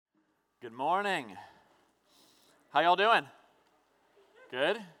Good morning. How y'all doing?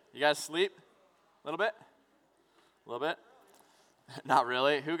 Good? You guys sleep? A little bit? A little bit? Not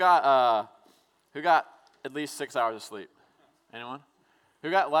really. Who got at least 6 hours of sleep? Anyone? Who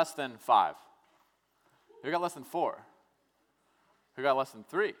got less than 5? Who got less than 4? Who got less than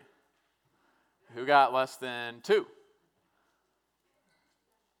 3? Who got less than 2?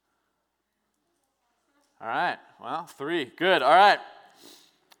 All right. Well, 3. Good. All right.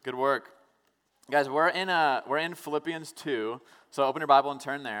 Good work. Guys, we're in Philippians 2, so open your Bible and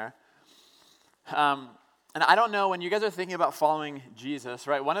turn there. And I don't know, when you guys are thinking about following Jesus,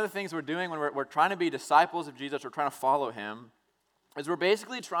 right, one of the things we're doing when we're trying to be disciples of Jesus, we're trying to follow him, is we're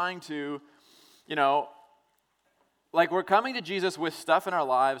basically trying to, we're coming to Jesus with stuff in our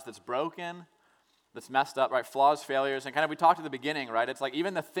lives that's broken, that's messed up, right, flaws, failures, and kind of we talked at the beginning, right, it's like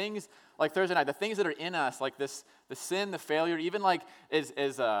even the things, like Thursday night, the things that are in us, like the sin, the failure, even like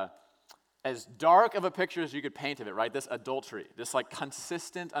as dark of a picture as you could paint of it, right? This adultery, this like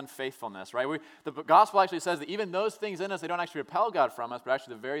consistent unfaithfulness, right? The gospel actually says that even those things in us, they don't actually repel God from us, but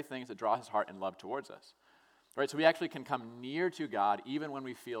actually the very things that draw his heart and love towards us, right? So we actually can come near to God even when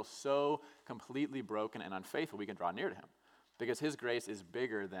we feel so completely broken and unfaithful, we can draw near to him because his grace is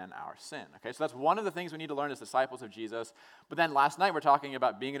bigger than our sin, okay? So that's one of the things we need to learn as disciples of Jesus. But then last night we're talking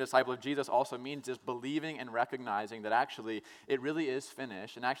about being a disciple of Jesus also means just believing and recognizing that actually it really is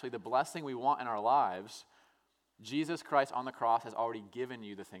finished, and actually the blessing we want in our lives, Jesus Christ on the cross has already given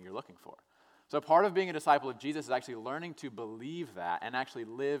you the thing you're looking for. So part of being a disciple of Jesus is actually learning to believe that and actually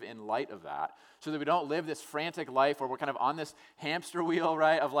live in light of that so that we don't live this frantic life where we're kind of on this hamster wheel,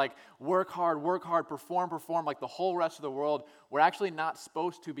 right, of like work hard, perform, like the whole rest of the world. We're actually not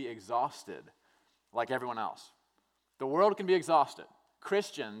supposed to be exhausted like everyone else. The world can be exhausted.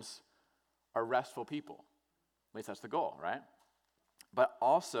 Christians are restful people. At least that's the goal, right? But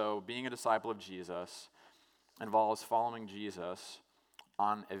also being a disciple of Jesus involves following Jesus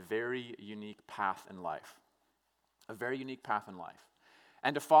on a very unique path in life. A very unique path in life.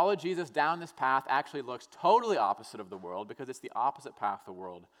 And to follow Jesus down this path actually looks totally opposite of the world because it's the opposite path the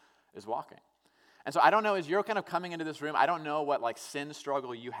world is walking. And so I don't know, as you're kind of coming into this room, I don't know what like sin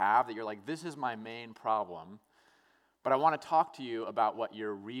struggle you have that you're like, this is my main problem. But I want to talk to you about what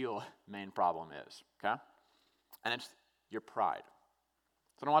your real main problem is, okay? And it's your pride.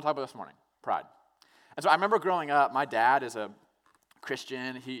 So I want to talk about this morning, pride. And so I remember growing up, my dad is a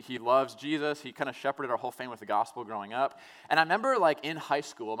Christian, he loves Jesus, he kind of shepherded our whole family with the gospel growing up, and I remember like in high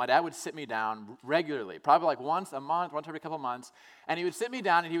school, my dad would sit me down regularly, probably like once a month, once every couple of months, and he would sit me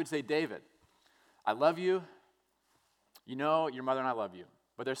down and he would say, David, I love you, you know your mother and I love you,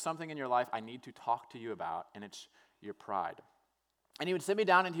 but there's something in your life I need to talk to you about, and it's your pride. And he would sit me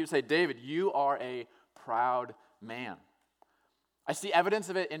down and he would say, David, you are a proud man. I see evidence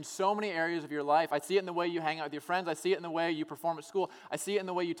of it in so many areas of your life. I see it in the way you hang out with your friends. I see it in the way you perform at school. I see it in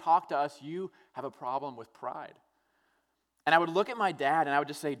the way you talk to us. You have a problem with pride. And I would look at my dad and I would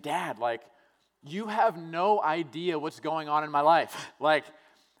just say, Dad, like, you have no idea what's going on in my life. Like,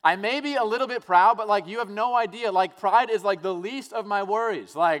 I may be a little bit proud, but like, you have no idea. Like, pride is like the least of my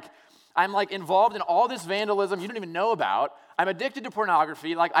worries. Like, I'm like involved in all this vandalism you don't even know about. I'm addicted to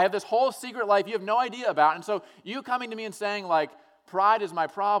pornography. Like, I have this whole secret life you have no idea about. And so you coming to me and saying like, pride is my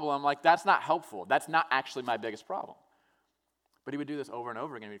problem, like that's not helpful. That's not actually my biggest problem. But he would do this over and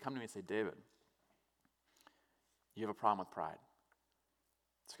over again. He'd come to me and say, David, you have a problem with pride.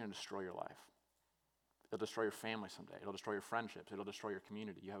 It's going to destroy your life. It'll destroy your family someday. It'll destroy your friendships. It'll destroy your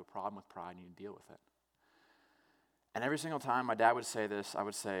community. You have a problem with pride and you need to deal with it. And every single time my dad would say this, I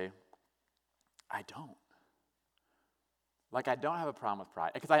would say, I don't. Like I don't have a problem with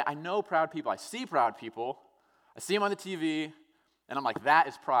pride. Because I know proud people. I see proud people. I see them on the TV. And I'm like, that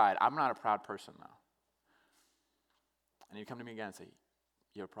is pride. I'm not a proud person, though. And he'd come to me again and say,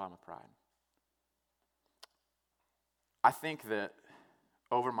 you have a problem with pride. I think that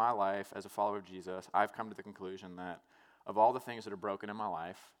over my life as a follower of Jesus, I've come to the conclusion that of all the things that are broken in my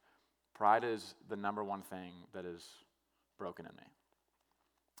life, pride is the number one thing that is broken in me.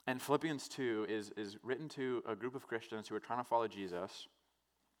 And Philippians 2 is written to a group of Christians who are trying to follow Jesus.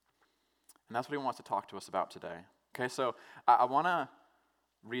 And that's what he wants to talk to us about today. Okay, so I want to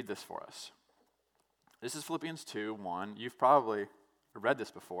read this for us. This is Philippians 2:1. You've probably read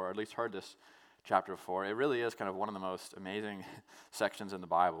this before, or at least heard this chapter before. It really is kind of one of the most amazing sections in the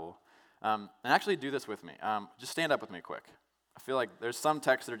Bible. And actually do this with me. Just stand up with me quick. I feel like there's some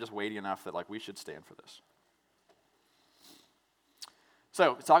texts that are just weighty enough that like we should stand for this.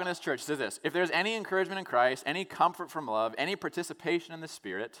 So, talking to this church, it says this: if there's any encouragement in Christ, any comfort from love, any participation in the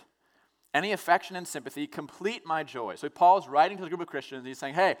Spirit, any affection and sympathy, complete my joy. So Paul's writing to the group of Christians, and he's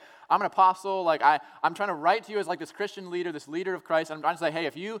saying, hey, I'm an apostle, like I'm trying to write to you as like this Christian leader, this leader of Christ, and I'm trying to say, hey,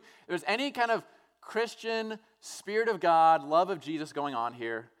 if there's any kind of Christian Spirit of God, love of Jesus going on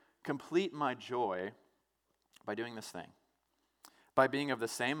here, complete my joy by doing this thing. By being of the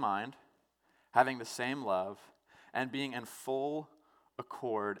same mind, having the same love, and being in full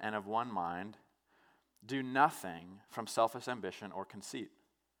accord and of one mind, do nothing from selfish ambition or conceit,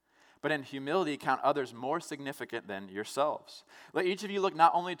 but in humility count others more significant than yourselves. Let each of you look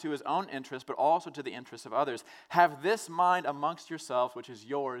not only to his own interest, but also to the interests of others. Have this mind amongst yourselves, which is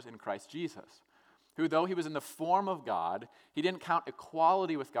yours in Christ Jesus, who, though he was in the form of God, he didn't count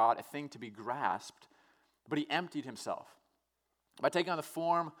equality with God a thing to be grasped, but he emptied himself by taking on the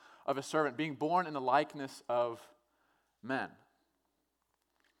form of a servant, being born in the likeness of men.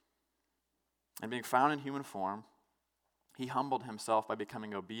 And being found in human form, he humbled himself by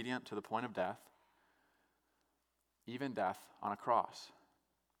becoming obedient to the point of death, even death on a cross.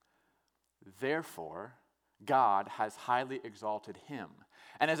 Therefore, God has highly exalted him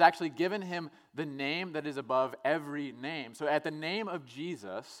and has actually given him the name that is above every name. So at the name of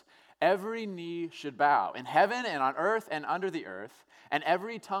Jesus, every knee should bow in heaven and on earth and under the earth, and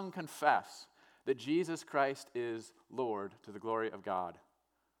every tongue confess that Jesus Christ is Lord, to the glory of God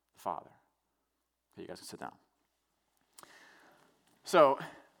the Father. Okay, you guys can sit down. So,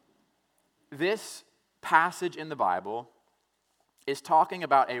 this passage in the Bible is talking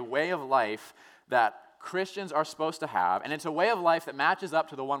about a way of life that Christians are supposed to have, and it's a way of life that matches up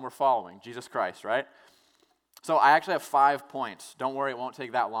to the one we're following, Jesus Christ, right? So I actually have 5 points. Don't worry, it won't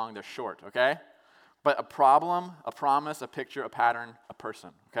take that long. They're short, okay? But a problem, a promise, a picture, a pattern, a person,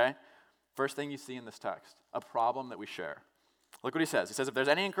 okay? First thing you see in this text, a problem that we share. Look what he says. He says, if there's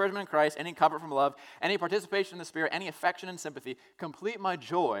any encouragement in Christ, any comfort from love, any participation in the Spirit, any affection and sympathy, complete my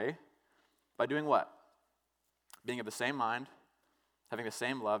joy by doing what? Being of the same mind, having the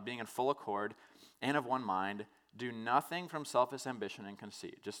same love, being in full accord, and of one mind. Do nothing from selfish ambition and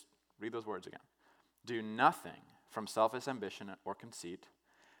conceit. Just read those words again. Do nothing from selfish ambition or conceit,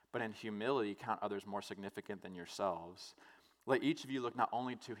 but in humility count others more significant than yourselves. Let each of you look not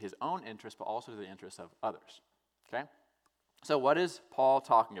only to his own interest, but also to the interests of others. Okay? So what is Paul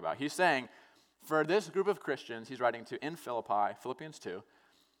talking about? He's saying, for this group of Christians he's writing to in Philippi, Philippians 2,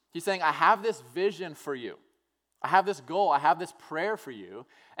 he's saying, I have this vision for you. I have this goal. I have this prayer for you.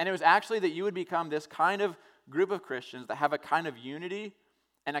 And it was actually that you would become this kind of group of Christians that have a kind of unity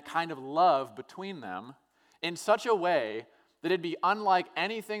and a kind of love between them in such a way that it'd be unlike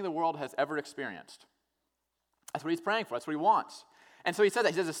anything the world has ever experienced. That's what he's praying for. That's what he wants. And so he said that.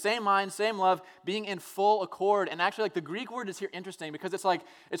 He says the same mind, same love, being in full accord. And actually, like, the Greek word is here interesting because it's like,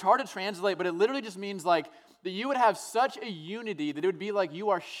 it's hard to translate, but it literally just means like that you would have such a unity that it would be like you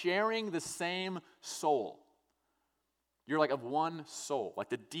are sharing the same soul. You're like of one soul, like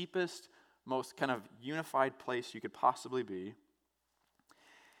the deepest, most kind of unified place you could possibly be.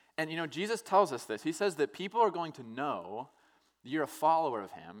 And Jesus tells us this. He says that people are going to know you're a follower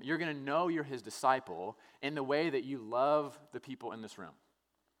of him. You're going to know you're his disciple in the way that you love the people in this room.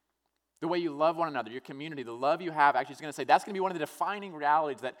 The way you love one another, your community, the love you have. Actually, he's going to say that's going to be one of the defining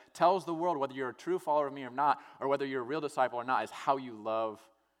realities that tells the world whether you're a true follower of me or not, or whether you're a real disciple or not, is how you love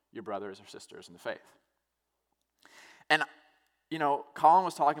your brothers or sisters in the faith. And Colin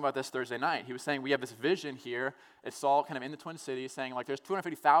was talking about this Thursday night. He was saying we have this vision here. It's all kind of in the Twin Cities, saying like there's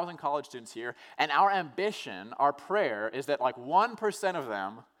 250,000 college students here, and our ambition, our prayer, is that like 1% of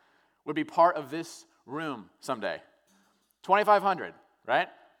them would be part of this room someday. 2,500, right?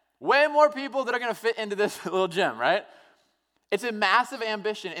 Way more people that are going to fit into this little gym, right? It's a massive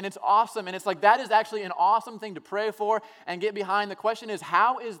ambition, and it's awesome, and it's like that is actually an awesome thing to pray for and get behind. The question is,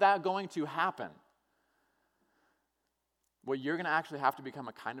 how is that going to happen? Well, you're going to actually have to become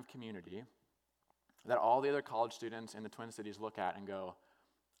a kind of community that all the other college students in the Twin Cities look at and go,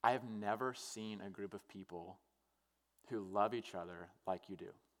 I have never seen a group of people who love each other like you do.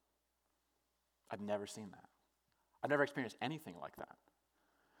 I've never seen that. I've never experienced anything like that.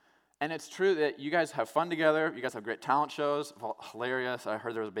 And it's true that you guys have fun together. You guys have great talent shows. Hilarious. I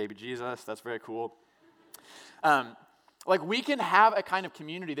heard there was a baby Jesus. That's very cool. Like we can have a kind of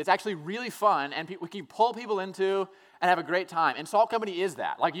community that's actually really fun and we can pull people into and have a great time. And Salt Company is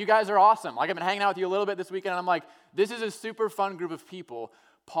that. Like you guys are awesome. Like I've been hanging out with you a little bit this weekend and I'm like, this is a super fun group of people.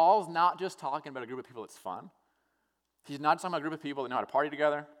 Paul's not just talking about a group of people that's fun. He's not just talking about a group of people that know how to party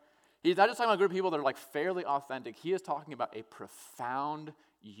together. He's not just talking about a group of people that are like fairly authentic. He is talking about a profound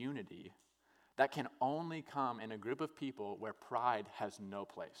unity that can only come in a group of people where pride has no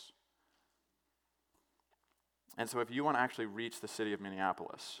place. And so if you want to actually reach the city of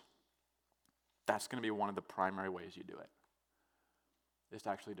Minneapolis, that's going to be one of the primary ways you do it, is to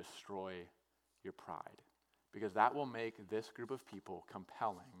actually destroy your pride. Because that will make this group of people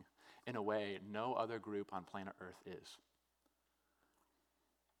compelling in a way no other group on planet Earth is.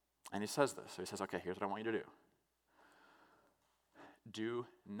 And he says this. So he says, okay, here's what I want you to do. Do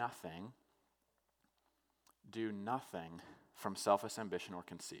nothing from selfish ambition or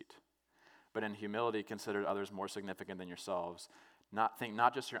conceit, but in humility consider others more significant than yourselves. Think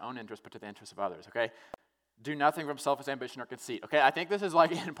not just your own interest, but to the interest of others, okay? Do nothing from selfish ambition or conceit. Okay, I think this is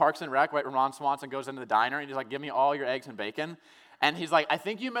like in Parks and Rec, right, when Ron Swanson goes into the diner and he's like, give me all your eggs and bacon. And he's like, I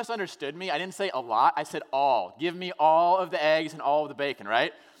think you misunderstood me. I didn't say a lot. I said all. Give me all of the eggs and all of the bacon,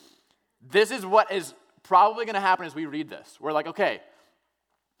 right? This is what is probably going to happen as we read this. We're like, okay,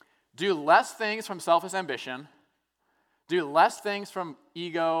 do less things from selfish ambition. Do less things from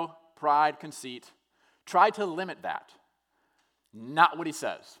ego, pride, conceit. Try to limit that. Not what he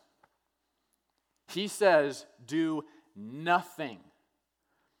says. He says, do nothing.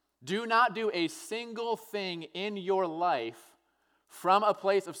 Do not do a single thing in your life from a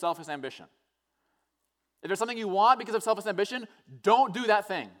place of selfish ambition. If there's something you want because of selfish ambition, don't do that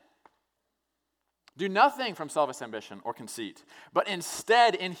thing. Do nothing from selfish ambition or conceit, but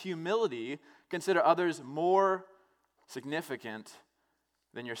instead, in humility, consider others more significant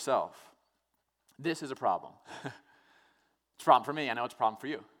than yourself. This is a problem. It's a problem for me. I know it's a problem for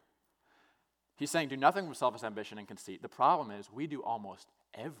you. He's saying do nothing from selfish ambition and conceit. The problem is we do almost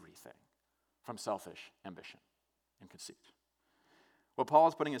everything from selfish ambition and conceit. What Paul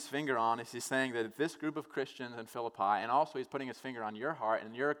is putting his finger on is he's saying that if this group of Christians in Philippi, and also he's putting his finger on your heart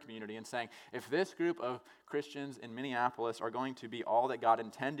and your community and saying, if this group of Christians in Minneapolis are going to be all that God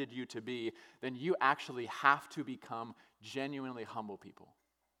intended you to be, then you actually have to become genuinely humble people.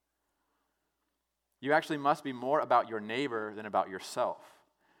 You actually must be more about your neighbor than about yourself.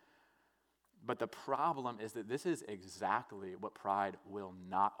 But the problem is that this is exactly what pride will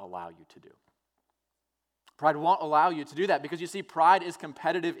not allow you to do. Pride won't allow you to do that because you see, pride is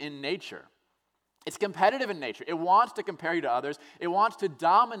competitive in nature. It's competitive in nature. It wants to compare you to others. It wants to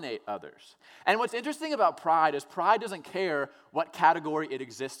dominate others. And what's interesting about pride is pride doesn't care what category it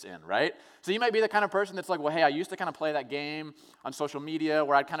exists in, right? So you might be the kind of person that's like, well, hey, I used to kind of play that game on social media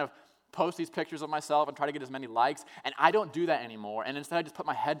where I'd kind of post these pictures of myself and try to get as many likes, and I don't do that anymore, and instead I just put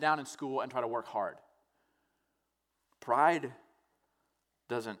my head down in school and try to work hard. Pride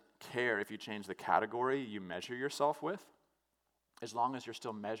doesn't care if you change the category you measure yourself with, as long as you're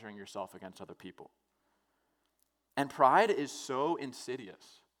still measuring yourself against other people. And pride is so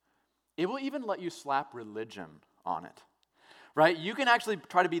insidious. It will even let you slap religion on it, right? You can actually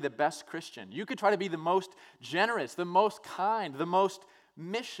try to be the best Christian. You could try to be the most generous, the most kind, the most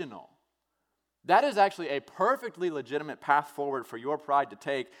missional. That is actually a perfectly legitimate path forward for your pride to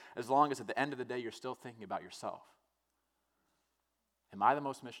take, as long as at the end of the day you're still thinking about yourself. Am I the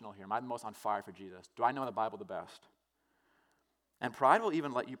most missional here? Am I the most on fire for Jesus? Do I know the Bible the best? And pride will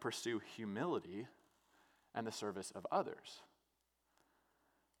even let you pursue humility and the service of others.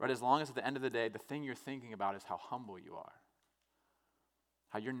 Right? As long as at the end of the day, the thing you're thinking about is how humble you are.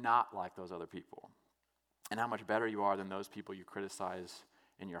 How you're not like those other people. And how much better you are than those people you criticize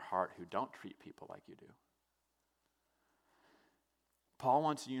in your heart who don't treat people like you do. Paul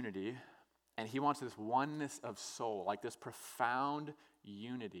wants unity, and he wants this oneness of soul, like this profound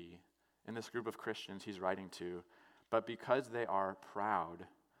unity in this group of Christians he's writing to. But because they are proud,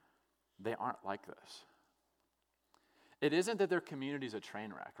 they aren't like this. It isn't that their community is a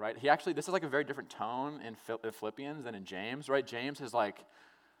train wreck, right? This is like a very different tone in Philippians than in James, right? James is like,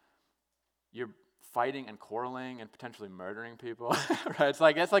 you're fighting and quarreling and potentially murdering people, right? That's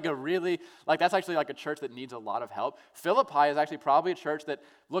actually like a church that needs a lot of help. Philippi is actually probably a church that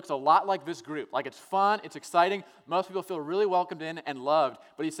looks a lot like this group. Like, it's fun, it's exciting, most people feel really welcomed in and loved,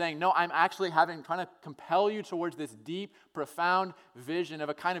 but he's saying, no, I'm actually trying to compel you towards this deep, profound vision of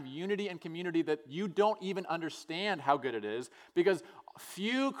a kind of unity and community that you don't even understand how good it is, because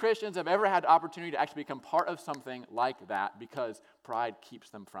few Christians have ever had the opportunity to actually become part of something like that, because pride keeps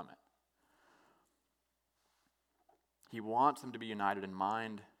them from it. He wants them to be united in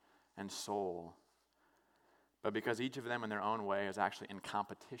mind and soul. But because each of them in their own way is actually in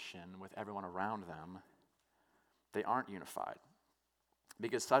competition with everyone around them, they aren't unified.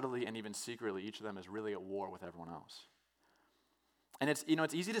 Because subtly and even secretly, each of them is really at war with everyone else. And it's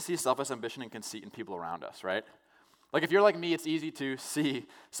easy to see selfish ambition and conceit in people around us, right? Like, if you're like me, it's easy to see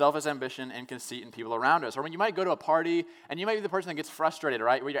selfish ambition and conceit in people around us. Or when you might go to a party, and you might be the person that gets frustrated,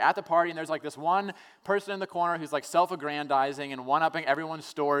 right? Where you're at the party, and there's like this one person in the corner who's like self-aggrandizing and one-upping everyone's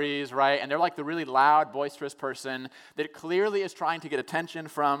stories, right? And they're like the really loud, boisterous person that clearly is trying to get attention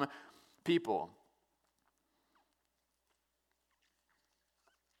from people.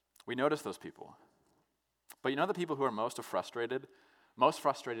 We notice those people. But you know the people who are most frustrated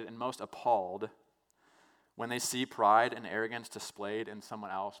and most appalled when they see pride and arrogance displayed in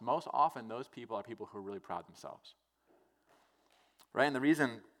someone else? Most often, those people are people who are really proud themselves. Right? And the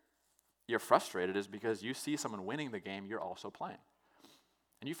reason you're frustrated is because you see someone winning the game you're also playing.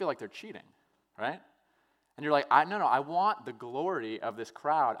 And you feel like they're cheating, right? And you're like, I want the glory of this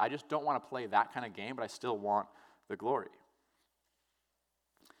crowd. I just don't want to play that kind of game, but I still want the glory.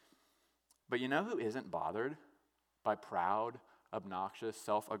 But you know who isn't bothered by proud, obnoxious,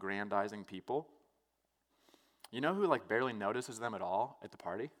 self-aggrandizing people? You know who barely notices them at all at the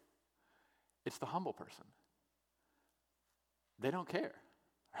party? It's the humble person. They don't care,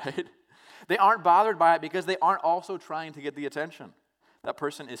 right? They aren't bothered by it because they aren't also trying to get the attention that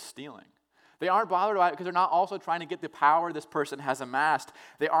person is stealing. They aren't bothered by it because they're not also trying to get the power this person has amassed.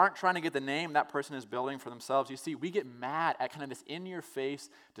 They aren't trying to get the name that person is building for themselves. You see, we get mad at kind of this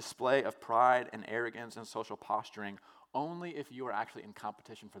in-your-face display of pride and arrogance and social posturing only if you are actually in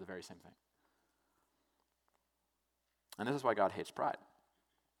competition for the very same thing. And this is why God hates pride.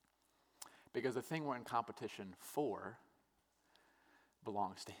 Because the thing we're in competition for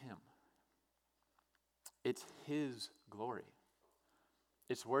belongs to Him. It's His glory.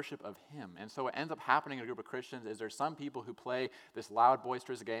 It's worship of Him. And so what ends up happening in a group of Christians is there's some people who play this loud,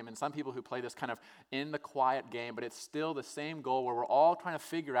 boisterous game and some people who play this kind of in the quiet game, but it's still the same goal where we're all trying to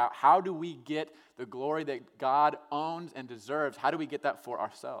figure out how do we get the glory that God owns and deserves? How do we get that for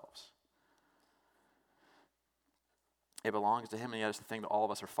ourselves? It belongs to Him, and yet it's the thing that all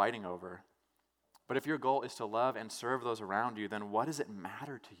of us are fighting over. But if your goal is to love and serve those around you, then what does it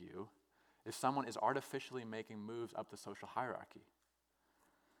matter to you if someone is artificially making moves up the social hierarchy?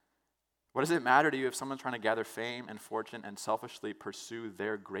 What does it matter to you if someone's trying to gather fame and fortune and selfishly pursue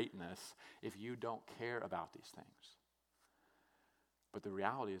their greatness if you don't care about these things? But the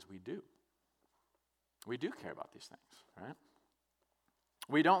reality is we do. We do care about these things, right?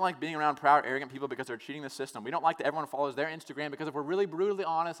 We don't like being around proud, arrogant people because they're cheating the system. We don't like that everyone follows their Instagram because if we're really brutally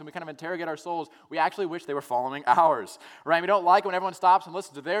honest and we kind of interrogate our souls, we actually wish they were following ours, right? We don't like when everyone stops and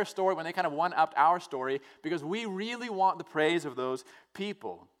listens to their story when they kind of one-upped our story because we really want the praise of those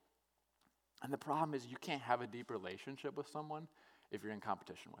people. And the problem is you can't have a deep relationship with someone if you're in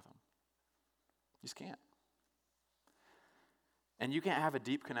competition with them. You just can't. And you can't have a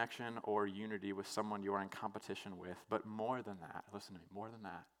deep connection or unity with someone you are in competition with, but more than that, listen to me, more than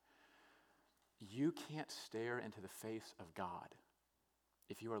that, you can't stare into the face of God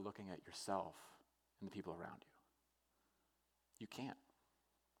if you are looking at yourself and the people around you. You can't.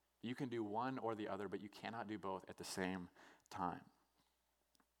 You can do one or the other, but you cannot do both at the same time.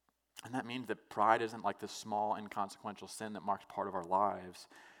 And that means that pride isn't like this small, inconsequential sin that marks part of our lives.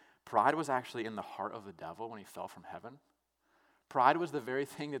 Pride was actually in the heart of the devil when he fell from heaven. Pride was the very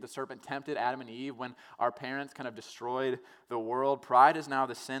thing that the serpent tempted Adam and Eve when our parents kind of destroyed the world. Pride is now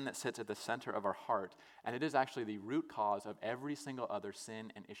the sin that sits at the center of our heart, and it is actually the root cause of every single other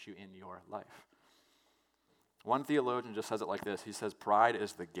sin and issue in your life. One theologian just says it like this. He says, pride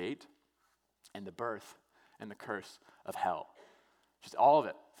is the gate and the birth and the curse of hell. Just all of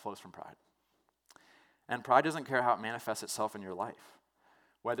it flows from pride. And pride doesn't care how it manifests itself in your life.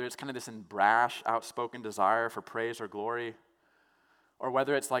 Whether it's kind of this brash, outspoken desire for praise or glory, or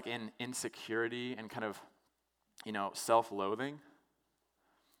whether it's like in insecurity and kind of, self-loathing,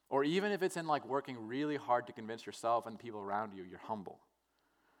 or even if it's in like working really hard to convince yourself and people around you you're humble.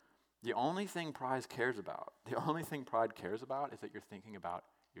 The only thing pride cares about is that you're thinking about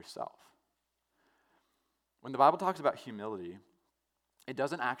yourself. When the Bible talks about humility, it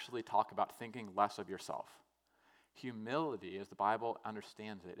doesn't actually talk about thinking less of yourself. Humility, as the Bible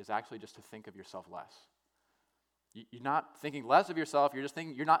understands it, is actually just to think of yourself less. You're not thinking less of yourself,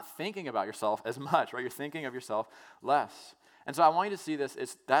 you're not thinking about yourself as much, right? You're thinking of yourself less. And so I want you to see this,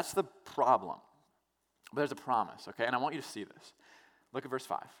 that's the problem. But there's a promise, okay? And I want you to see this. Look at verse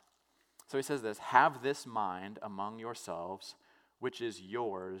 5. So he says this, have this mind among yourselves, which is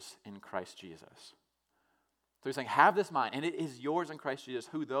yours in Christ Jesus. So he's saying, have this mind, and it is yours in Christ Jesus,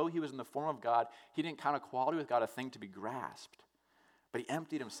 who though he was in the form of God, he didn't count equality with God a thing to be grasped. But he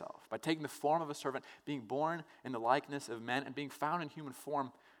emptied himself by taking the form of a servant, being born in the likeness of men, and being found in human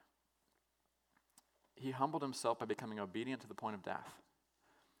form. He humbled himself by becoming obedient to the point of death,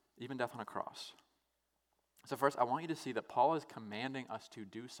 even death on a cross. So first, I want you to see that Paul is commanding us to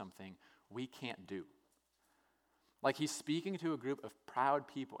do something we can't do. Like he's speaking to a group of proud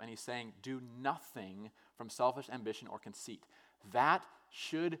people, and he's saying, do nothing from selfish ambition or conceit. That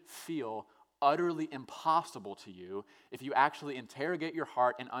should feel utterly impossible to you if you actually interrogate your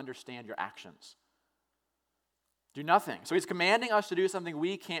heart and understand your actions. Do nothing. So he's commanding us to do something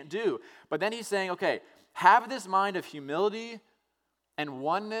we can't do. But then he's saying, okay, have this mind of humility and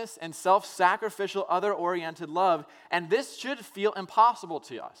oneness and self-sacrificial, other-oriented love, and this should feel impossible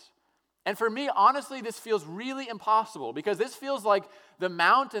to us. And for me, honestly, this feels really impossible because this feels like the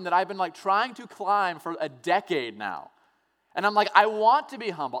mountain that I've been trying to climb for a decade now. And I'm like, I want to be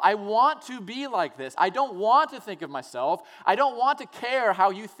humble. I want to be like this. I don't want to think of myself. I don't want to care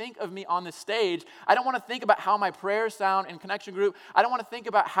how you think of me on the stage. I don't want to think about how my prayers sound in connection group. I don't want to think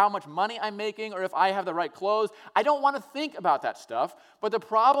about how much money I'm making or if I have the right clothes. I don't want to think about that stuff. But the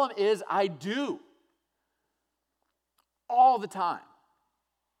problem is I do. All the time.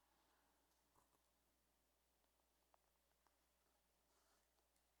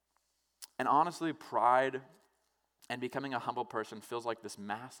 And honestly, pride and becoming a humble person feels like this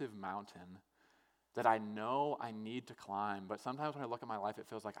massive mountain that I know I need to climb, but sometimes when I look at my life, it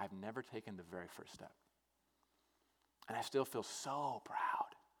feels like I've never taken the very first step. And I still feel so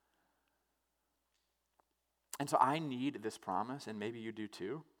proud. And so I need this promise, and maybe you do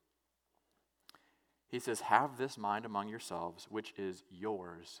too. He says, have this mind among yourselves, which is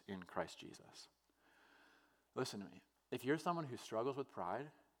yours in Christ Jesus. Listen to me. If you're someone who struggles with pride,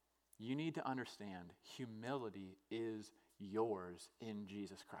 you need to understand humility is yours in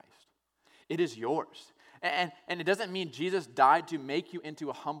Jesus Christ. It is yours. And it doesn't mean Jesus died to make you into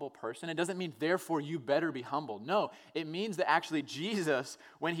a humble person. It doesn't mean, therefore, you better be humble. No, it means that actually Jesus,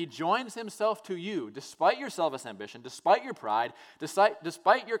 when he joins himself to you, despite your selfish ambition, despite your pride,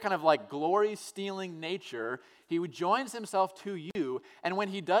 despite your kind of glory-stealing nature, he joins himself to you. And when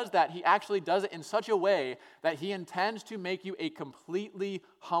he does that, he actually does it in such a way that he intends to make you a completely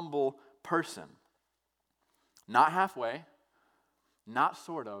humble person. Not halfway, not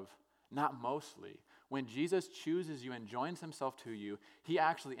sort of, not mostly. When Jesus chooses you and joins himself to you, he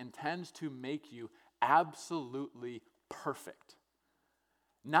actually intends to make you absolutely perfect.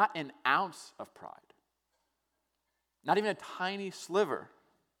 Not an ounce of pride. Not even a tiny sliver.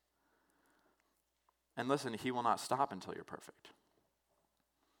 And listen, he will not stop until you're perfect.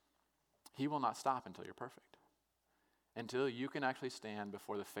 He will not stop until you're perfect. Until you can actually stand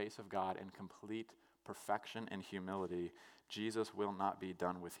before the face of God in complete perfection and humility, Jesus will not be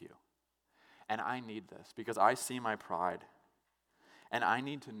done with you. And I need this because I see my pride. And I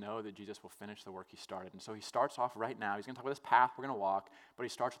need to know that Jesus will finish the work he started. And so he starts off right now. He's going to talk about this path we're going to walk, but he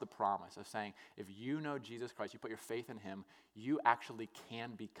starts with a promise of saying, if you know Jesus Christ, you put your faith in him, you actually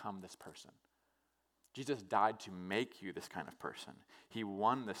can become this person. Jesus died to make you this kind of person. He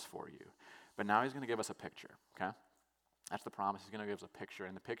won this for you. But now he's going to give us a picture, okay? That's the promise. He's going to give us a picture.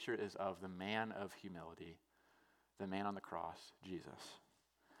 And the picture is of the man of humility, the man on the cross, Jesus.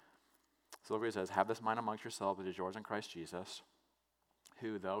 So look what he says, have this mind amongst yourselves that is yours in Christ Jesus,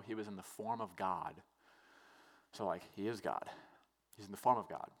 who, though he was in the form of God, so he is God. He's in the form of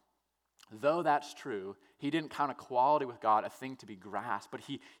God. Though that's true, he didn't count equality with God a thing to be grasped, but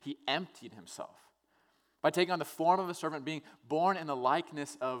he emptied himself by taking on the form of a servant, being born in the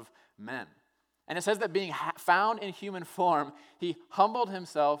likeness of men. And it says that being found in human form, he humbled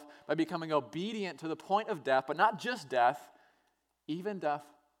himself by becoming obedient to the point of death, but not just death, even death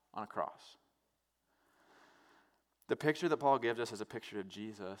on a cross. The picture that Paul gives us is a picture of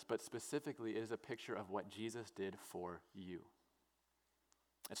Jesus, but specifically it is a picture of what Jesus did for you.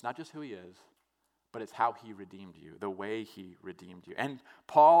 It's not just who he is, but it's how he redeemed you, the way he redeemed you. And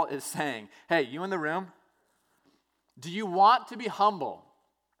Paul is saying, hey, you in the room, do you want to be humble?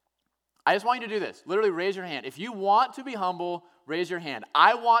 I just want you to do this. Literally raise your hand. If you want to be humble, raise your hand.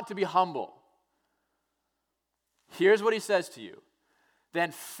 I want to be humble. Here's what he says to you.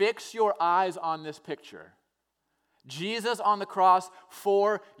 Then fix your eyes on this picture. Jesus on the cross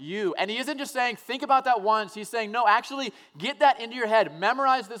for you. And he isn't just saying, think about that once. He's saying, no, actually get that into your head.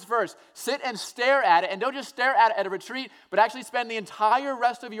 Memorize this verse. Sit and stare at it. And don't just stare at it at a retreat, but actually spend the entire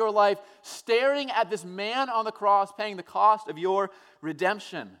rest of your life staring at this man on the cross paying the cost of your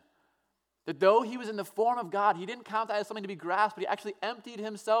redemption. That though he was in the form of God, he didn't count that as something to be grasped, but he actually emptied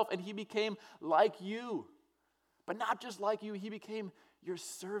himself and he became like you. But not just like you, he became your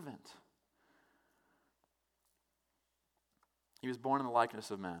servant. He was born in the likeness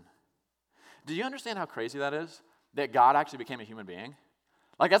of men. Do you understand how crazy that is? That God actually became a human being?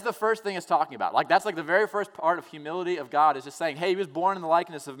 That's the first thing it's talking about. That's the very first part of humility of God is just saying, hey, he was born in the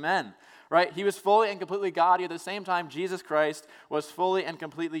likeness of men, right? He was fully and completely God. Yet at the same time, Jesus Christ was fully and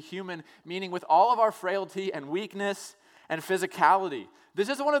completely human, meaning with all of our frailty and weakness and physicality. This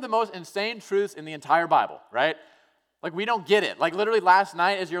is one of the most insane truths in the entire Bible, right? We don't get it. Literally last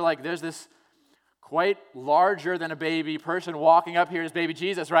night as you're there's this quite larger than a baby person walking up here as baby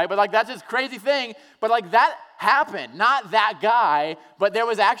Jesus, right? But like that's this crazy thing. But like that happened, not that guy, but there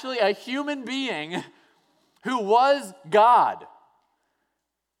was actually a human being who was God,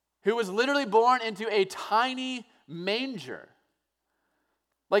 who was literally born into a tiny manger.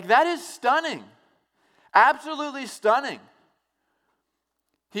 Like that is stunning. Absolutely stunning.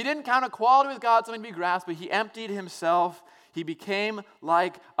 He didn't count equality with God something to be grasped, but he emptied himself. He became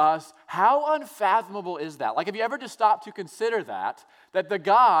like us. How unfathomable is that? Like, have you ever just stopped to consider that the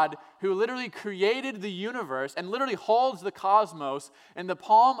God who literally created the universe and literally holds the cosmos in the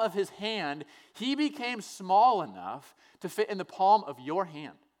palm of his hand, he became small enough to fit in the palm of your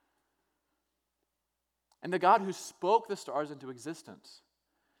hand. And the God who spoke the stars into existence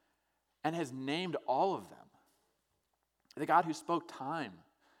and has named all of them. The God who spoke time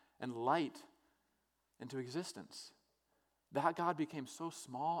and light into existence. That God became so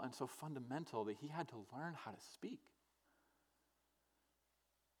small and so fundamental that he had to learn how to speak.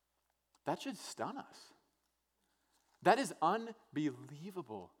 That should stun us. That is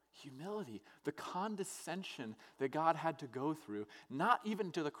unbelievable humility. The condescension that God had to go through, not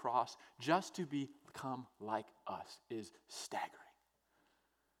even to the cross, just to become like us, is staggering.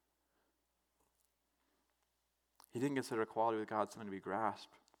 He didn't consider equality with God something to be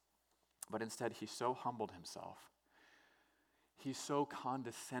grasped, but instead he so humbled himself. He so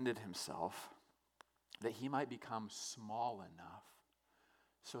condescended himself that he might become small enough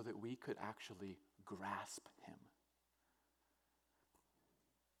so that we could actually grasp him.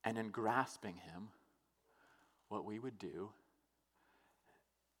 And in grasping him, what we would do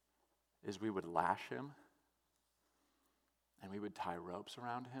is we would lash him and we would tie ropes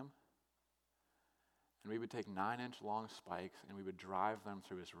around him. And we would take 9-inch long spikes and we would drive them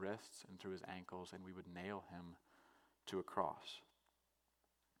through his wrists and through his ankles and we would nail him to a cross.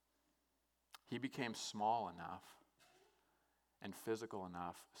 He became small enough and physical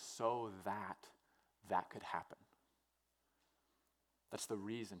enough so that that could happen. That's the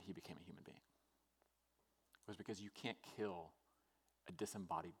reason he became a human being. It was because you can't kill a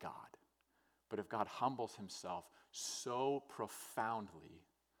disembodied God. But if God humbles himself so profoundly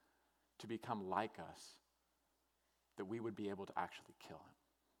to become like us, that we would be able to actually kill him.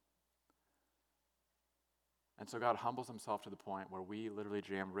 And so God humbles himself to the point where we literally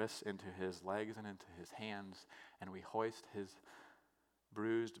jam wrists into his legs and into his hands, and we hoist his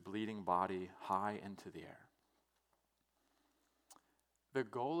bruised, bleeding body high into the air. The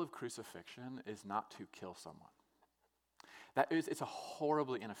goal of crucifixion is not to kill someone. It's a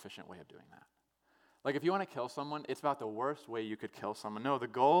horribly inefficient way of doing that. Like if you want to kill someone, it's about the worst way you could kill someone. No, the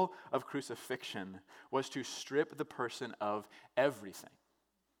goal of crucifixion was to strip the person of everything.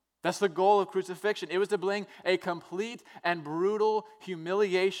 That's the goal of crucifixion. It was to bring a complete and brutal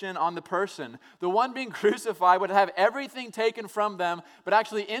humiliation on the person. The one being crucified would have everything taken from them, but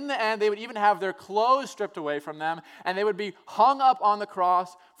actually in the end, they would even have their clothes stripped away from them, and they would be hung up on the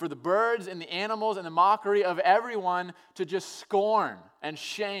cross for the birds and the animals and the mockery of everyone to just scorn and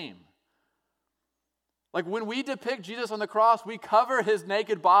shame. Like when we depict Jesus on the cross, we cover his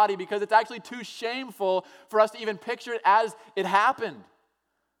naked body because it's actually too shameful for us to even picture it as it happened.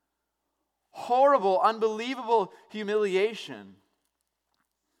 Horrible, unbelievable humiliation.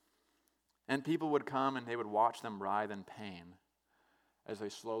 And people would come and they would watch them writhe in pain as they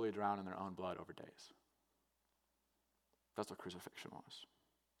slowly drown in their own blood over days. That's what crucifixion was.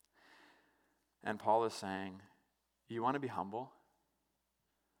 And Paul is saying, you want to be humble?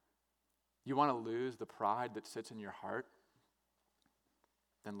 You want to lose the pride that sits in your heart?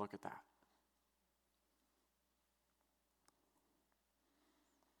 Then look at that.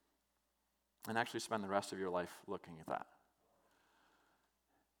 And actually spend the rest of your life looking at that.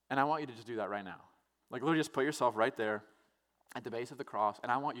 And I want you to just do that right now. Like literally just put yourself right there at the base of the cross,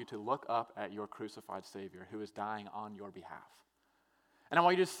 and I want you to look up at your crucified Savior who is dying on your behalf. And I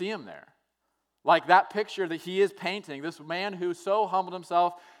want you to see him there. Like that picture that he is painting, this man who so humbled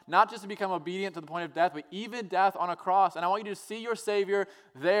himself, not just to become obedient to the point of death, but even death on a cross. And I want you to see your Savior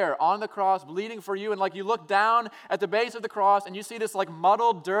there on the cross, bleeding for you. And like you look down at the base of the cross and you see this like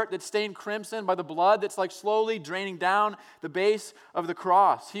muddled dirt that's stained crimson by the blood that's like slowly draining down the base of the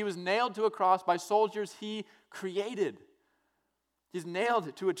cross. He was nailed to a cross by soldiers he created. He's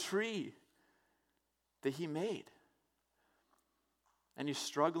nailed to a tree that he made. And he's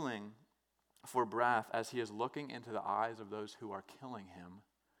struggling for breath as he is looking into the eyes of those who are killing him.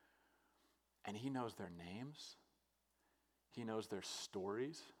 And he knows their names. He knows their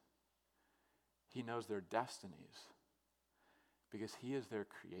stories. He knows their destinies. Because he is their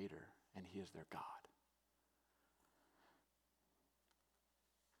creator and he is their God.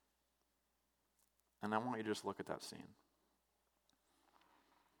 And I want you to just look at that scene.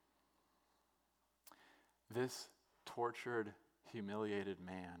 This tortured, humiliated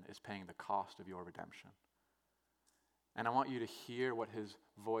man is paying the cost of your redemption. And I want you to hear what his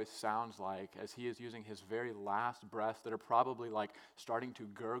voice sounds like as he is using his very last breaths that are probably like starting to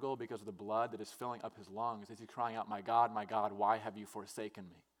gurgle because of the blood that is filling up his lungs as he's crying out, my God, why have you forsaken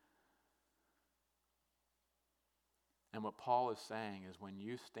me? And what Paul is saying is when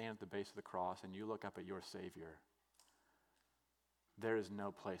you stand at the base of the cross and you look up at your Savior, there is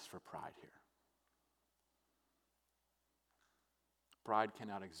no place for pride here. Pride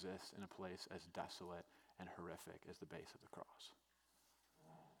cannot exist in a place as desolate and horrific as the base of the cross.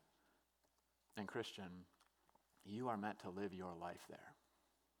 And Christian, you are meant to live your life there.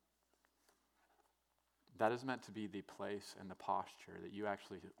 That is meant to be the place and the posture that you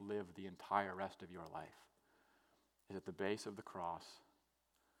actually live the entire rest of your life, is at the base of the cross.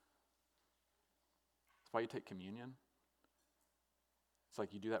 That's why you take communion. It's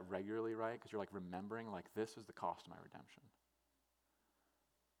like you do that regularly, right? Because you're like remembering, like, this is the cost of my redemption.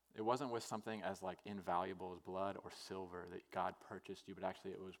 It wasn't with something as like invaluable as blood or silver that God purchased you, but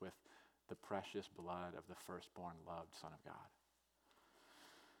actually it was with the precious blood of the firstborn loved Son of God.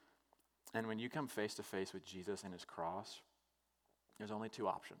 And when you come face to face with Jesus and his cross, there's only two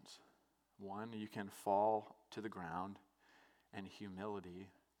options. One, you can fall to the ground in humility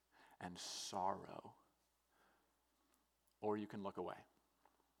and sorrow, or you can look away.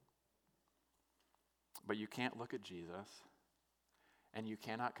 But you can't look at Jesus, and you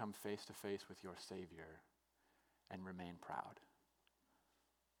cannot come face to face with your Savior and remain proud.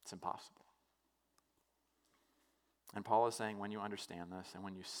 It's impossible. And Paul is saying when you understand this and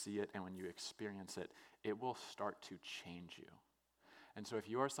when you see it and when you experience it, it will start to change you. And so if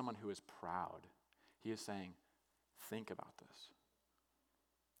you are someone who is proud, he is saying, think about this.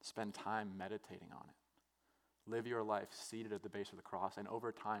 Spend time meditating on it. Live your life seated at the base of the cross. And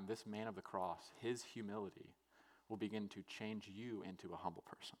over time, this man of the cross, his humility, will begin to change you into a humble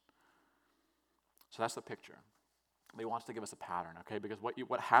person. So that's the picture. He wants to give us a pattern, okay? Because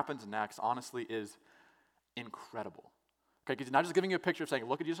what happens next, honestly, is incredible. Okay, because he's not just giving you a picture of saying,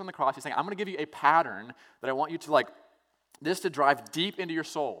 look at Jesus on the cross. He's saying, I'm going to give you a pattern that I want you to this to drive deep into your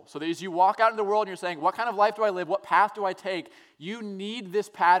soul. So that as you walk out in the world and you're saying, what kind of life do I live? What path do I take? You need this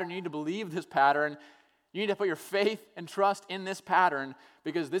pattern. You need to believe this pattern. You need to put your faith and trust in this pattern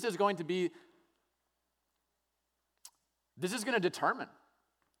because this is going to determine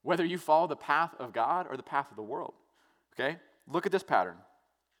whether you follow the path of God or the path of the world. Okay? Look at this pattern.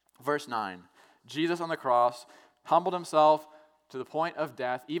 Verse 9. Jesus on the cross humbled himself to the point of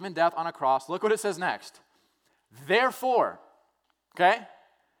death, even death on a cross. Look what it says next. Therefore, okay?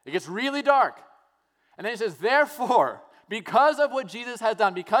 It gets really dark. And then he says, therefore, because of what Jesus has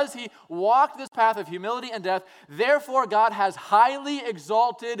done, because he walked this path of humility and death, therefore God has highly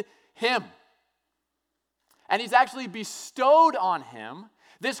exalted him. And he's actually bestowed on him,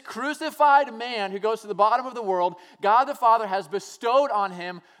 this crucified man who goes to the bottom of the world, God the Father has bestowed on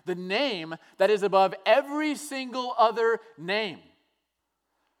him the name that is above every single other name.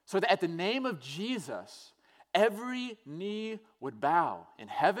 So that at the name of Jesus, every knee would bow in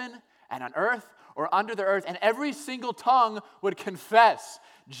heaven and on earth or under the earth, and every single tongue would confess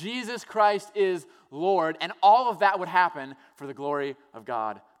Jesus Christ is Lord, and all of that would happen for the glory of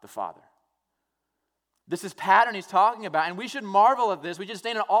God the Father. This is pattern he's talking about, and we should marvel at this. We should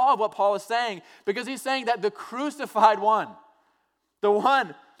stand in awe of what Paul is saying, because he's saying that the crucified one, the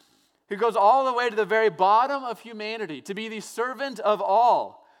one who goes all the way to the very bottom of humanity, to be the servant of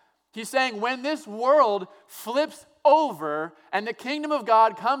all, he's saying when this world flips over and the kingdom of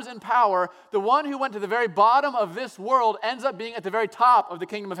God comes in power, the one who went to the very bottom of this world ends up being at the very top of the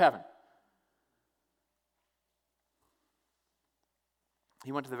kingdom of heaven.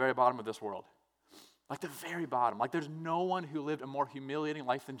 He went to the very bottom of this world. Like the very bottom. Like there's no one who lived a more humiliating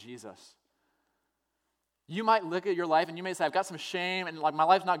life than Jesus. You might look at your life and you may say, I've got some shame and like my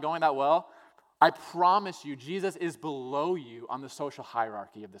life's not going that well. I promise you, Jesus is below you on the social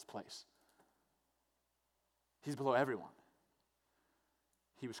hierarchy of this place. He's below everyone.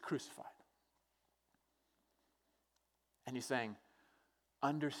 He was crucified. And he's saying,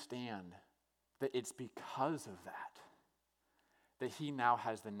 understand that it's because of that he now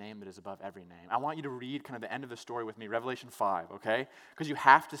has the name that is above every name. I want you to read kind of the end of the story with me, Revelation 5, okay? Because you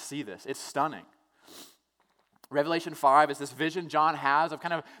have to see this. It's stunning. Revelation 5 is this vision John has of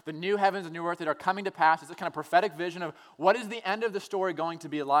kind of the new heavens and new earth that are coming to pass. It's a kind of prophetic vision of what is the end of the story going to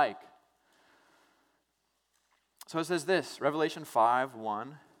be like. So it says this, Revelation 5:1.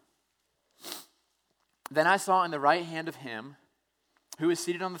 Then I saw in the right hand of him who is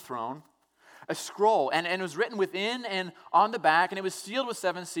seated on the throne a scroll, and it was written within and on the back, and it was sealed with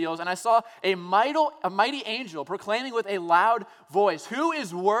 7 seals. And I saw a mighty angel proclaiming with a loud voice, "Who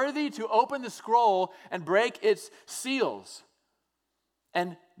is worthy to open the scroll and break its seals?"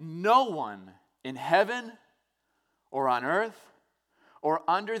 And no one in heaven or on earth or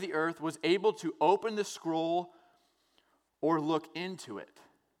under the earth was able to open the scroll or look into it.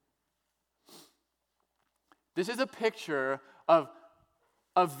 This is a picture of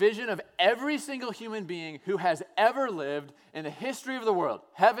a vision of every single human being who has ever lived in the history of the world.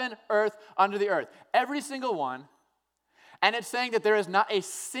 Heaven, earth, under the earth. Every single one. And it's saying that there is not a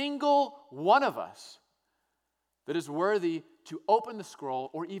single one of us that is worthy to open the scroll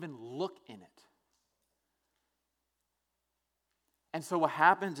or even look in it. And so what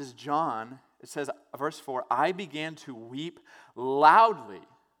happens is John, it says, verse 4, "I began to weep loudly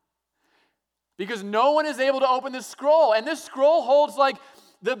because no one is able to open this scroll." And this scroll holds like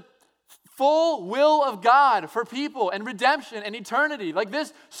the full will of God for people and redemption and eternity. Like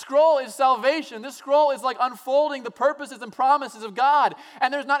this scroll is salvation. This scroll is like unfolding the purposes and promises of God.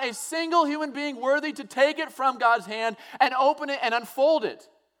 And there's not a single human being worthy to take it from God's hand and open it and unfold it.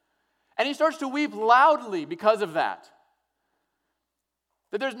 And he starts to weep loudly because of that.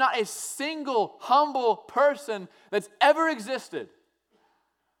 That there's not a single humble person that's ever existed.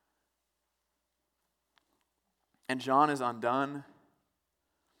 And John is undone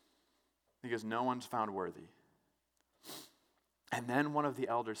because no one's found worthy. And then one of the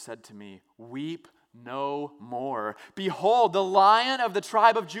elders said to me, "Weep no more. Behold, the Lion of the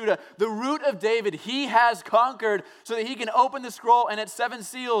tribe of Judah, the Root of David, he has conquered so that he can open the scroll and its 7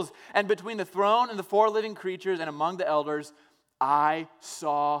 seals. And between the throne and the 4 living creatures and among the elders, I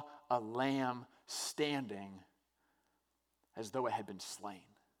saw a lamb standing as though it had been slain."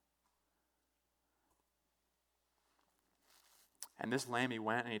 And this lamb, he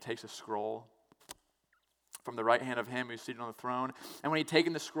went and he takes a scroll from the right hand of him who's seated on the throne. And when he'd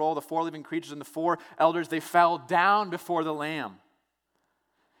taken the scroll, the 4 living creatures and the 4 elders, they fell down before the lamb.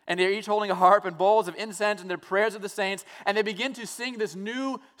 And they're each holding a harp and bowls of incense and their prayers of the saints. And they begin to sing this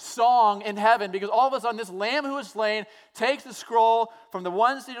new song in heaven, because all of a sudden this lamb who was slain takes the scroll from the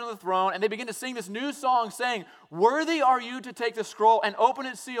one seated on the throne, and they begin to sing this new song saying, "Worthy are you to take the scroll and open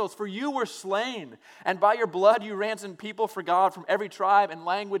its seals, for you were slain. And by your blood you ransomed people for God from every tribe and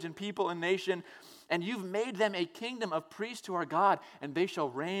language and people and nation. And you've made them a kingdom of priests to our God, and they shall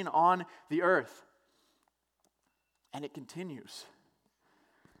reign on the earth." And it continues.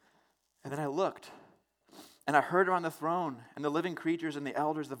 And then I looked, and I heard around the throne and the living creatures and the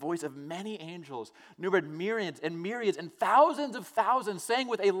elders the voice of many angels, numbered myriads and thousands of thousands, saying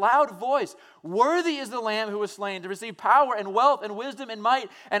with a loud voice, "Worthy is the Lamb who was slain to receive power and wealth and wisdom and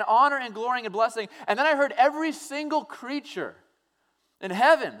might and honor and glory and blessing." And then I heard every single creature in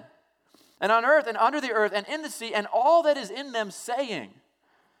heaven and on earth and under the earth and in the sea and all that is in them saying,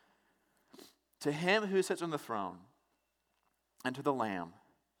 "To him who sits on the throne and to the Lamb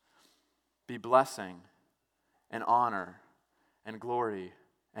be blessing and honor and glory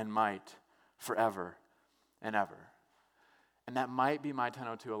and might forever and ever." And that might be my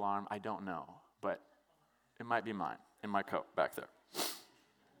 10:02 alarm. I don't know, but it might be mine in my coat back there.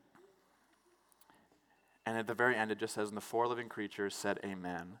 And at the very end, it just says, "And the 4 living creatures said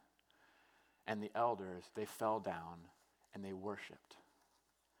amen. And the elders, they fell down and they worshiped."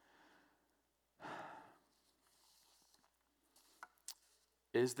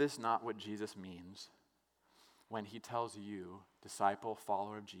 Is this not what Jesus means when he tells you, disciple,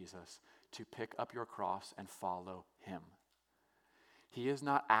 follower of Jesus, to pick up your cross and follow him? He is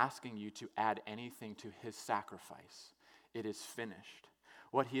not asking you to add anything to his sacrifice. It is finished.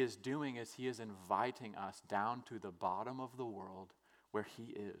 What he is doing is he is inviting us down to the bottom of the world where he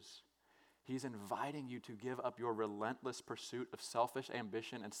is. He's inviting you to give up your relentless pursuit of selfish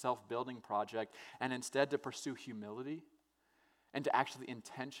ambition and self-building project, and instead to pursue humility and to actually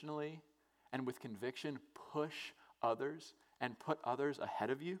intentionally and with conviction push others and put others ahead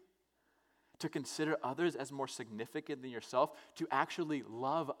of you, to consider others as more significant than yourself, to actually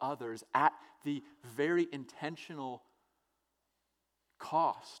love others at the very intentional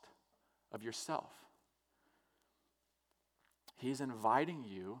cost of yourself. He's inviting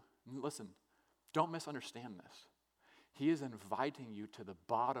you, listen, don't misunderstand this. He is inviting you to the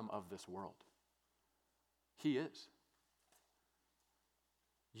bottom of this world. He is.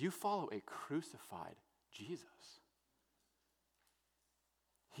 You follow a crucified Jesus.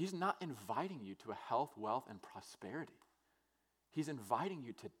 He's not inviting you to a health, wealth, and prosperity. He's inviting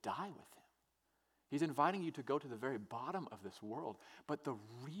you to die with him. He's inviting you to go to the very bottom of this world. But the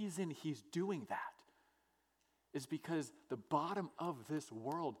reason he's doing that is because the bottom of this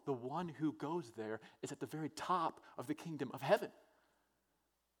world, the one who goes there, is at the very top of the kingdom of heaven.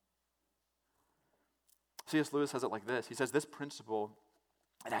 C.S. Lewis says it like this. He says, this principle,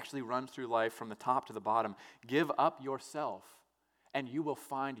 it actually runs through life from the top to the bottom. Give up yourself, and you will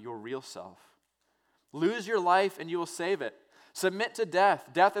find your real self. Lose your life, and you will save it. Submit to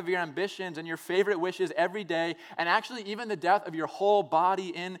death of your ambitions and your favorite wishes every day, and actually even the death of your whole body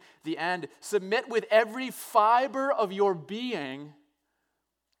in the end. Submit with every fiber of your being,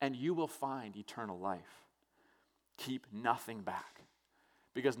 and you will find eternal life. Keep nothing back,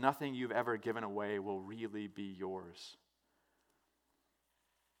 because nothing you've ever given away will really be yours.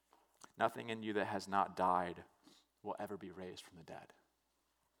 Nothing in you that has not died will ever be raised from the dead.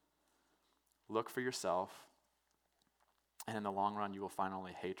 Look for yourself, and in the long run, you will find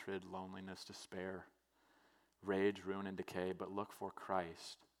only hatred, loneliness, despair, rage, ruin, and decay. But look for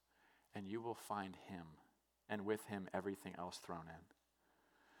Christ, and you will find him, and with him, everything else thrown in.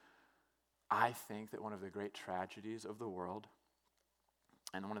 I think that one of the great tragedies of the world,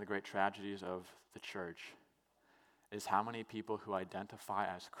 and one of the great tragedies of the church, is how many people who identify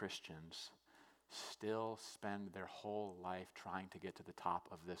as Christians still spend their whole life trying to get to the top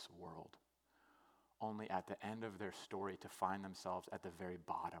of this world, only at the end of their story to find themselves at the very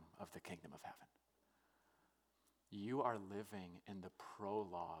bottom of the kingdom of heaven. You are living in the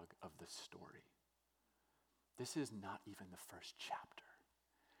prologue of the story. This is not even the first chapter.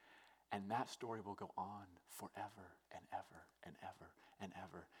 And that story will go on forever and ever and ever and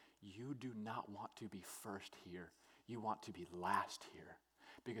ever. You do not want to be first here. You want to be last here,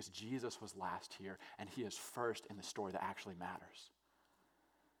 because Jesus was last here, and he is first in the story that actually matters.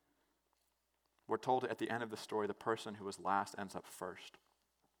 We're told at the end of the story, the person who was last ends up first.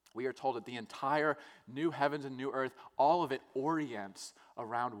 We are told that the entire new heavens and new earth, all of it orients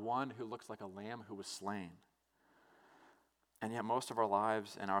around one who looks like a lamb who was slain. And yet most of our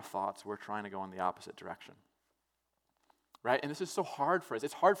lives and our thoughts, we're trying to go in the opposite direction. Right? And this is so hard for us.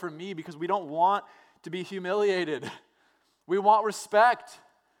 It's hard for me because we don't want to be humiliated. We want respect.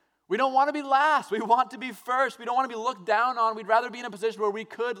 We don't want to be last. We want to be first. We don't want to be looked down on. We'd rather be in a position where we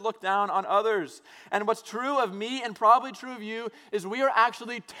could look down on others. And what's true of me and probably true of you is we are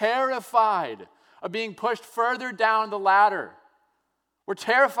actually terrified of being pushed further down the ladder. We're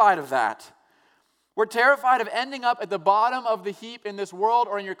terrified of that. We're terrified of ending up at the bottom of the heap in this world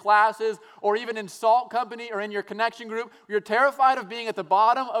or in your classes or even in Salt Company or in your connection group. You're terrified of being at the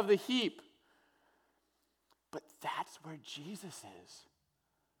bottom of the heap. But that's where Jesus is.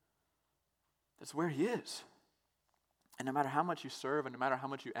 That's where he is. And no matter how much you serve, and no matter how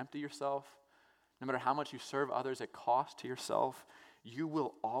much you empty yourself, no matter how much you serve others at cost to yourself, you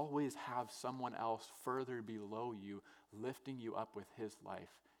will always have someone else further below you lifting you up with his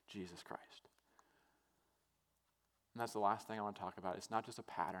life, Jesus Christ. And that's the last thing I want to talk about. It's not just a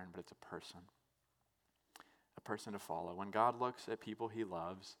pattern, but it's a person to follow. When God looks at people he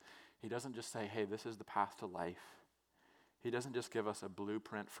loves, he doesn't just say, hey, this is the path to life. He doesn't just give us a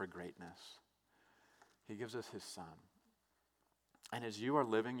blueprint for greatness. He gives us his son. And as you are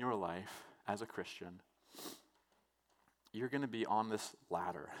living your life as a Christian, you're going to be on this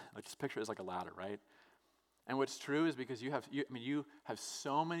ladder. Like, just picture it as like a ladder, right? And what's true is because you have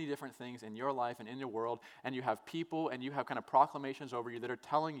so many different things in your life and in your world, and you have people and you have kind of proclamations over you that are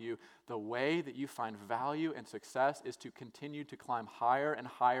telling you the way that you find value and success is to continue to climb higher and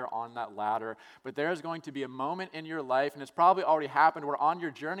higher on that ladder. But there's going to be a moment in your life, and it's probably already happened, where on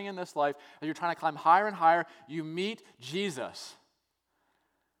your journey in this life, as you're trying to climb higher and higher, you meet Jesus.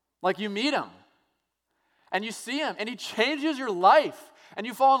 Like, you meet him, and you see him, and he changes your life. And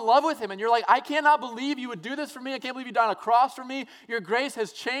you fall in love with him, and you're like, I cannot believe you would do this for me. I can't believe you died on a cross for me. Your grace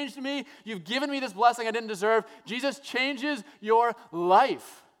has changed me. You've given me this blessing I didn't deserve. Jesus changes your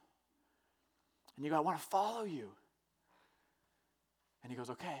life. And you go, I want to follow you. And he goes,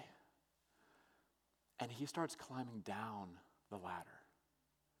 okay. And he starts climbing down the ladder.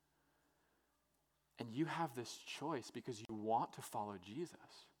 And you have this choice because you want to follow Jesus.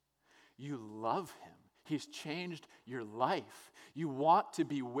 You love him. He's changed your life. You want to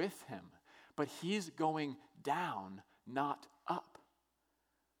be with him, but he's going down, not up.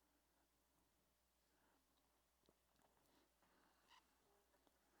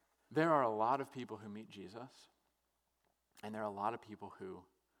 There are a lot of people who meet Jesus, and there are a lot of people who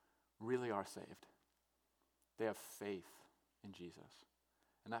really are saved. They have faith in Jesus,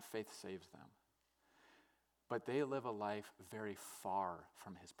 and that faith saves them. But they live a life very far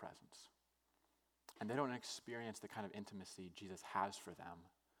from his presence. And they don't experience the kind of intimacy Jesus has for them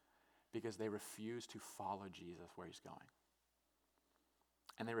because they refuse to follow Jesus where he's going.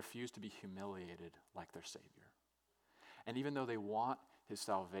 And they refuse to be humiliated like their Savior. And even though they want his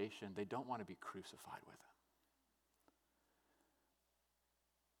salvation, they don't want to be crucified with him.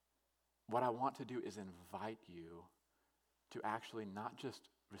 What I want to do is invite you to actually not just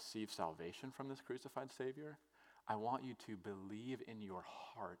receive salvation from this crucified Savior. I want you to believe in your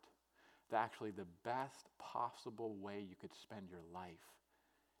heart that actually the best possible way you could spend your life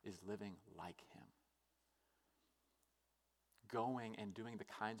is living like him. Going and doing the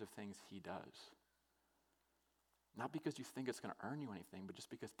kinds of things he does. Not because you think it's going to earn you anything, but just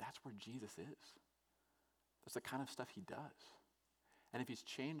because that's where Jesus is. That's the kind of stuff he does. And if he's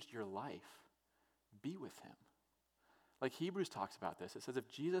changed your life, be with him. Like Hebrews talks about this. It says if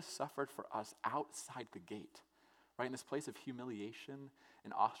Jesus suffered for us outside the gate, right, in this place of humiliation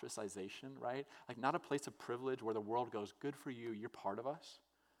and ostracization, right? Like not a place of privilege where the world goes, good for you, you're part of us.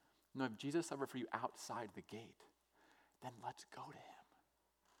 No, if Jesus suffered for you outside the gate, then let's go to him.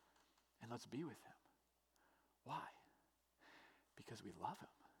 And let's be with him. Why? Because we love him.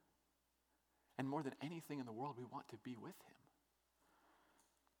 And more than anything in the world, we want to be with him.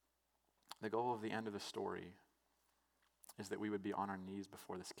 The goal of the end of the story is that we would be on our knees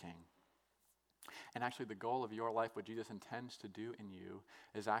before this king. And actually the goal of your life, what Jesus intends to do in you,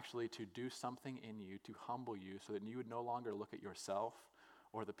 is actually to do something in you to humble you so that you would no longer look at yourself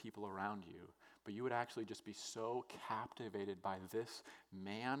or the people around you, but you would actually just be so captivated by this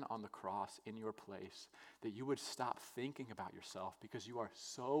man on the cross in your place that you would stop thinking about yourself because you are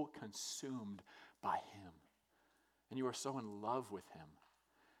so consumed by him. And you are so in love with him.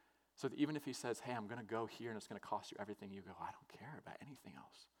 So that even if he says, hey, I'm going to go here and it's going to cost you everything, you go, I don't care about anything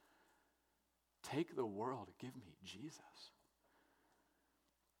else. Take the world, give me Jesus.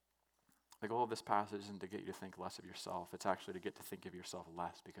 The goal of this passage isn't to get you to think less of yourself. It's actually to get to think of yourself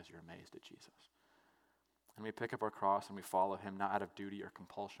less because you're amazed at Jesus. And we pick up our cross and we follow him not out of duty or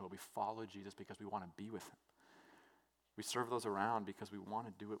compulsion, but we follow Jesus because we want to be with him. We serve those around because we want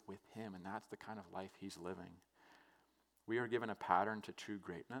to do it with him, and that's the kind of life he's living. We are given a pattern to true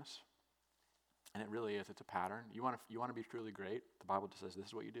greatness, and it really is. It's a pattern. You want to be truly great? The Bible just says this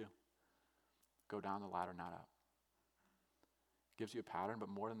is what you do. Go down the ladder, not up. It gives you a pattern, but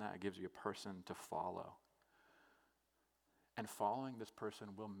more than that, it gives you a person to follow. And following this person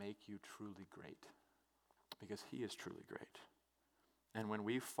will make you truly great because he is truly great. And when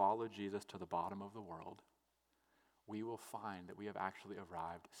we follow Jesus to the bottom of the world, we will find that we have actually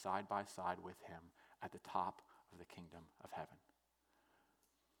arrived side by side with him at the top of the kingdom of heaven.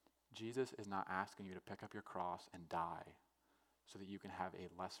 Jesus is not asking you to pick up your cross and die so that you can have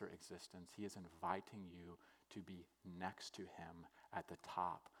a lesser existence. He is inviting you to be next to him at the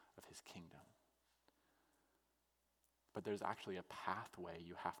top of his kingdom. But there's actually a pathway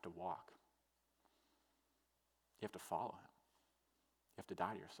you have to walk. You have to follow him. You have to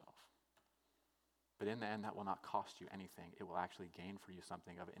die to yourself. But in the end, that will not cost you anything. It will actually gain for you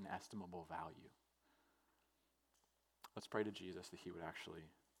something of inestimable value. Let's pray to Jesus that he would actually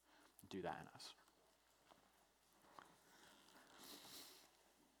do that in us.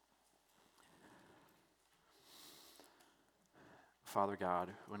 Father God,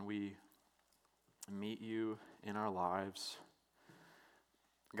 when we meet you in our lives,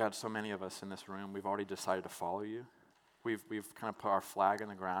 God, so many of us in this room, we've already decided to follow you. We've kind of put our flag in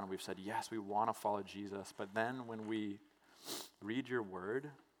the ground and we've said, yes, we want to follow Jesus. But then when we read your word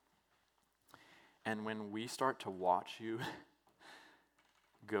and when we start to watch you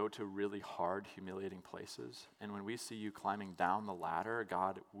go to really hard, humiliating places, and when we see you climbing down the ladder,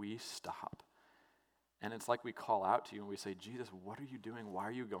 God, we stop. And it's like we call out to you and we say, Jesus, what are you doing? Why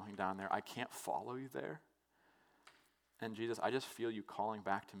are you going down there? I can't follow you there. And Jesus, I just feel you calling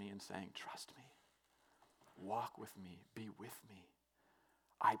back to me and saying, trust me. Walk with me. Be with me.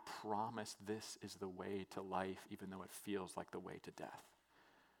 I promise this is the way to life, even though it feels like the way to death.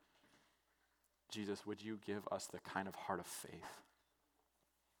 Jesus, would you give us the kind of heart of faith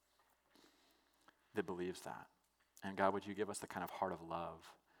that believes that? And God, would you give us the kind of heart of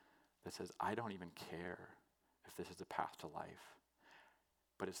love that says, I don't even care if this is the path to life,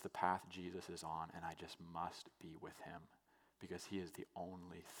 but it's the path Jesus is on, and I just must be with him because he is the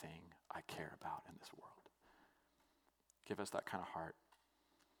only thing I care about in this world. Give us that kind of heart.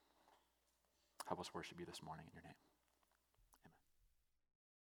 Help us worship you this morning in your name.